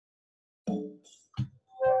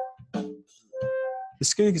The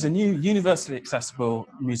Skoog is a new universally accessible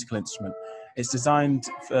musical instrument. It's designed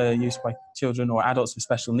for use by children or adults with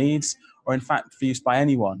special needs, or in fact for use by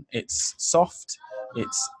anyone. It's soft,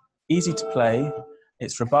 it's easy to play,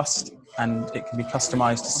 it's robust, and it can be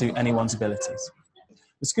customized to suit anyone's abilities.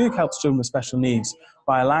 The Skoog helps children with special needs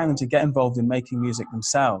by allowing them to get involved in making music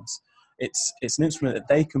themselves. It's an instrument that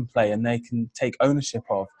they can play and they can take ownership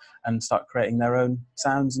of and start creating their own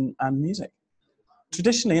sounds and music.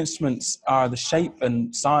 Traditionally, instruments are the shape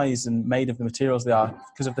and size and made of the materials they are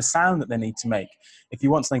because of the sound that they need to make. If you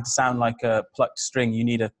want something to sound like a plucked string, you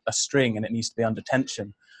need a string and it needs to be under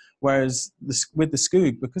tension. Whereas with the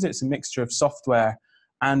Skoog, because it's a mixture of software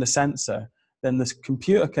and a sensor, then the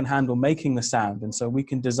computer can handle making the sound. And so we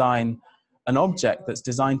can design an object that's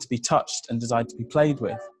designed to be touched and designed to be played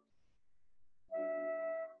with.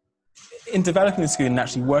 In developing the Skoog and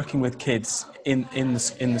actually working with kids in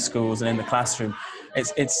the schools and in the classroom,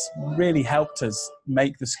 it's really helped us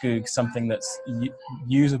make the Skoog something that's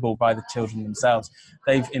usable by the children themselves.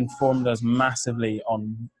 They've informed us massively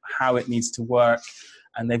on how it needs to work,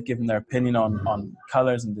 and they've given their opinion on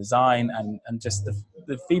colours and design, and just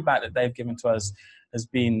the feedback that they've given to us has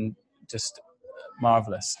been just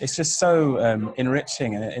marvellous. It's just so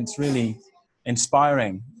enriching, and it's really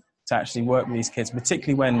inspiring to actually work with these kids,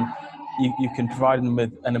 particularly when you can provide them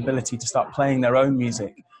with an ability to start playing their own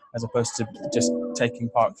music as opposed to just taking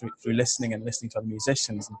part through listening and listening to other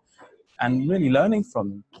musicians and really learning from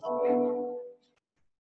them.